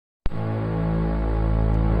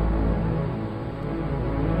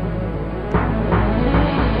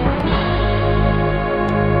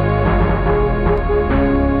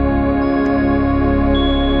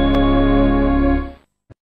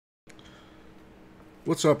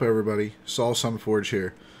What's up, everybody? Saul Sunforge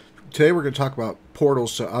here. Today we're going to talk about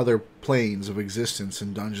portals to other planes of existence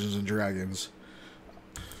in Dungeons and Dragons.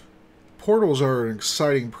 Portals are an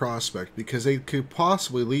exciting prospect because they could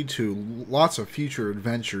possibly lead to lots of future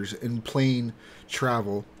adventures in plane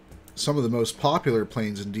travel. Some of the most popular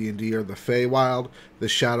planes in D&D are the Feywild, the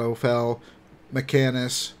Shadowfell,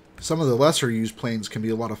 Mechanus. Some of the lesser used planes can be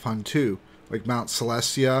a lot of fun too, like Mount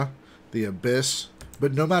Celestia, the Abyss.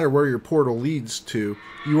 But no matter where your portal leads to,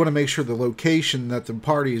 you want to make sure the location that the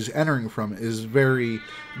party is entering from is very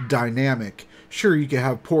dynamic. Sure, you can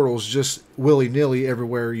have portals just willy-nilly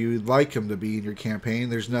everywhere you'd like them to be in your campaign.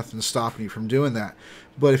 There's nothing stopping you from doing that.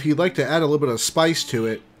 But if you'd like to add a little bit of spice to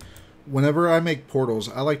it, whenever I make portals,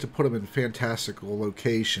 I like to put them in fantastical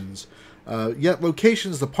locations. Yet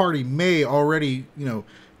locations the party may already,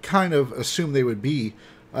 kind of assume they would be.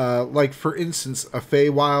 Like, for instance, a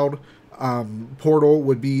Feywild portal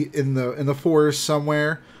would be in the forest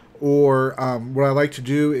somewhere, or what I like to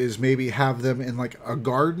do is maybe have them in like a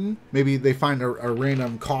garden. Maybe they find a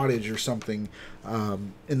random cottage or something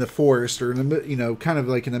in the forest, or in the kind of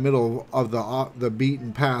like in the middle of the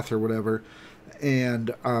beaten path or whatever.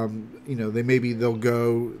 And they'll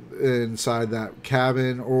go inside that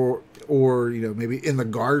cabin, or maybe in the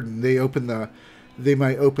garden they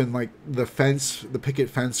might open like the fence, the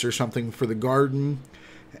picket fence or something for the garden.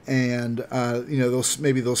 And they'll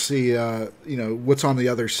see what's on the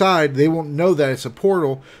other side. They won't know that it's a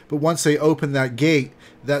portal, but once they open that gate,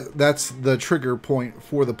 that's the trigger point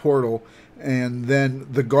for the portal. And then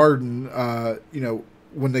the garden,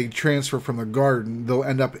 when they transfer from the garden, they'll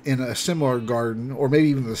end up in a similar garden, or maybe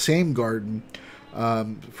even the same garden,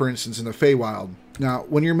 for instance in the Feywild. Now,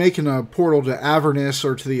 when you're making a portal to Avernus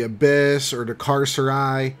or to the Abyss or to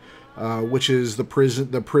Carcerai, which is the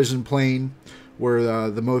prison plane, where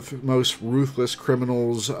the most ruthless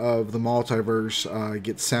criminals of the multiverse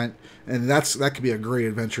get sent, and that could be a great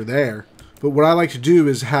adventure there. But what I like to do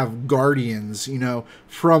is have guardians,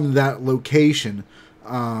 from that location,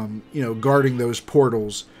 guarding those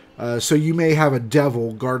portals. So you may have a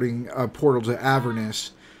devil guarding a portal to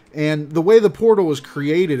Avernus, and the way the portal is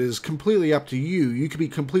created is completely up to you. You could be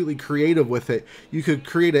completely creative with it. You could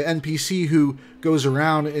create an NPC who goes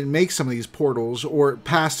around and makes some of these portals, or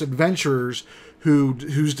past adventurers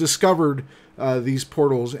who's discovered these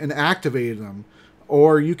portals and activated them.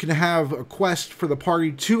 Or you can have a quest for the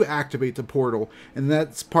party to activate the portal, and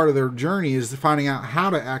that's part of their journey, is finding out how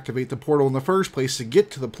to activate the portal in the first place to get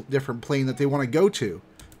to the different plane that they want to go to.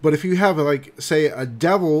 But if you have, like, say, a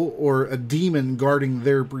devil or a demon guarding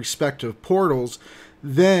their respective portals,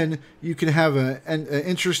 then you can have an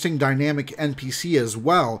interesting dynamic NPC as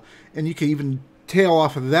well, and you can even tail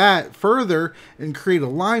off of that further and create a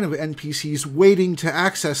line of NPCs waiting to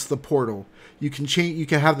access the portal. You can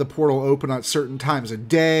have the portal open at certain times of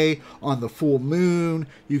day, on the full moon.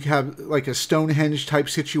 You can have like a Stonehenge type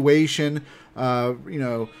situation,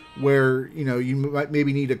 where you might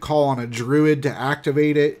maybe need to call on a druid to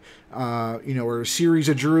activate it, or a series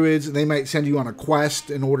of druids, and they might send you on a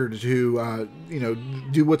quest in order to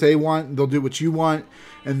do what they want. They'll do what you want,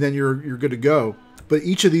 and then you're good to go. But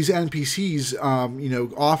each of these NPCs,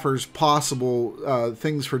 offers possible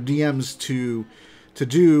things for DMs to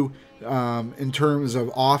do in terms of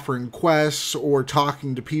offering quests or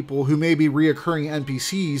talking to people who may be reoccurring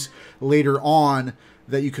NPCs later on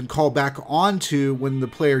that you can call back onto when the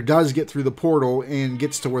player does get through the portal and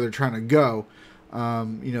gets to where they're trying to go.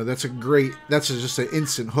 That's just an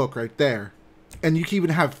instant hook right there. And you can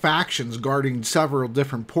even have factions guarding several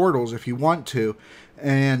different portals if you want to.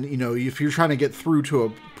 And, if you're trying to get through to a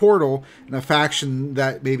portal and a faction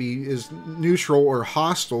that maybe is neutral or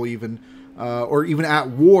hostile even, or even at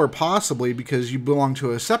war possibly because you belong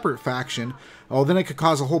to a separate faction, well, then it could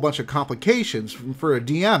cause a whole bunch of complications. For a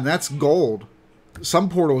DM, that's gold. Some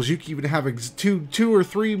portals, you can even have two or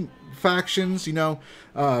three factions,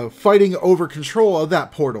 fighting over control of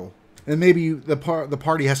that portal. And maybe the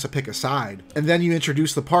party has to pick a side. And then you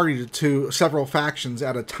introduce the party to several factions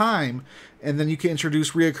at a time, and then you can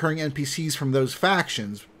introduce reoccurring NPCs from those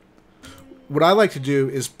factions. What I like to do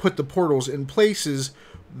is put the portals in places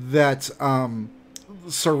that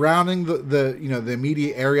surrounding the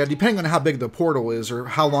immediate area, depending on how big the portal is or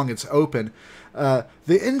how long it's open. The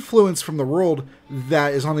influence from the world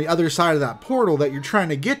that is on the other side of that portal that you're trying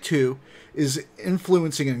to get to is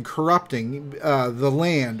influencing and corrupting the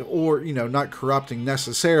land, or not corrupting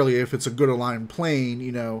necessarily if it's a good aligned plane,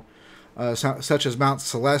 such as Mount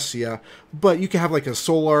Celestia, but you can have like a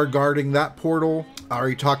Solar guarding that portal. I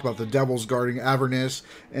already talked about the devils guarding Avernus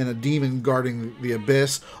and a demon guarding the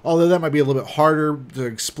Abyss. Although that might be a little bit harder to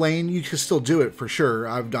explain, you can still do it for sure.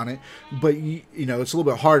 I've done it, but you know, it's a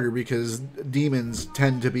little bit harder because demons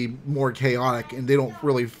tend to be more chaotic and they don't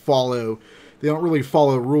really follow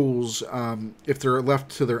rules if they're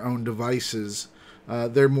left to their own devices.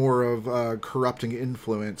 They're more of corrupting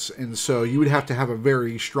influence, and so you would have to have a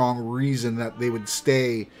very strong reason that they would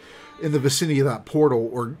stay in the vicinity of that portal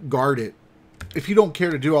or guard it. If you don't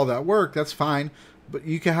care to do all that work, that's fine, but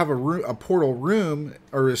you can have a portal room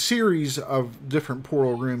or a series of different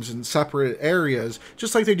portal rooms in separate areas,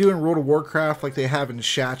 just like they do in World of Warcraft, like they have in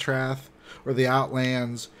Shattrath or the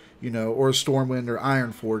Outlands, you know, or Stormwind or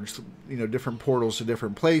Ironforge, you know, different portals to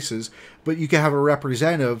different places. But you can have a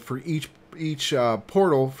representative for each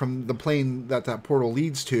portal from the plane that portal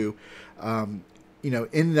leads to, you know,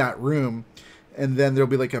 in that room. And then there'll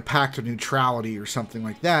be like a pact of neutrality or something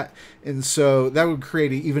like that. And so that would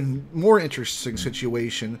create an even more interesting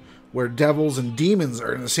situation where devils and demons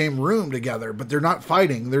are in the same room together, but they're not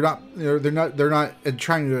fighting. They're not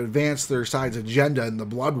trying to advance their side's agenda in the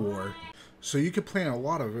Blood War. So you could plan a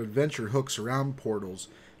lot of adventure hooks around portals.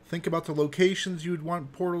 Think about the locations you would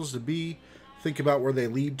want portals to be. Think about where they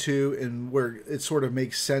lead to and where it sort of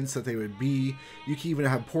makes sense that they would be. You can even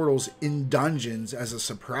have portals in dungeons as a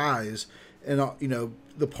surprise. And, you know,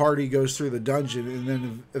 the party goes through the dungeon and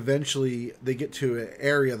then eventually they get to an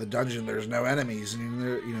area of the dungeon, there's no enemies. And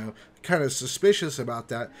they're, you know, kind of suspicious about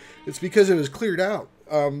that. It's because it was cleared out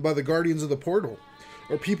by the guardians of the portal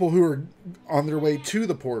or people who are on their way to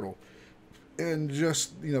the portal. And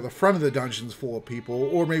just, you know, the front of the dungeon's full of people,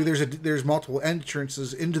 or maybe there's multiple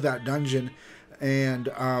entrances into that dungeon,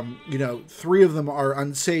 and you know, 3 of them are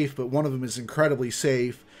unsafe, but one of them is incredibly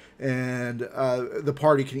safe, and the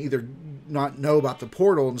party can either not know about the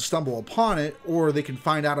portal and stumble upon it, or they can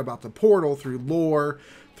find out about the portal through lore,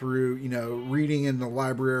 through, you know, reading in the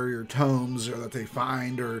library or tomes or that they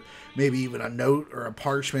find, or maybe even a note or a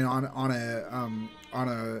parchment on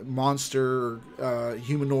a monster or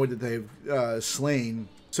humanoid that they've slain.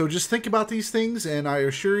 So just think about these things, and I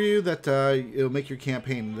assure you that it'll make your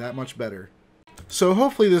campaign that much better. So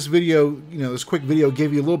hopefully this video, you know, this quick video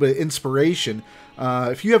gave you a little bit of inspiration.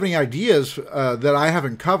 If you have any ideas that I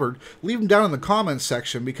haven't covered, leave them down in the comments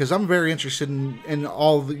section, because I'm very interested in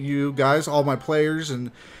all of you guys, all my players,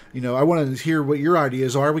 and, you know, I want to hear what your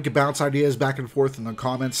ideas are. We could bounce ideas back and forth in the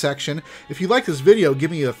comments section. If you like this video,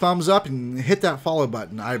 give me a thumbs up and hit that follow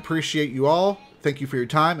button. I appreciate you all. Thank you for your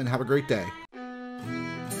time, and have a great day.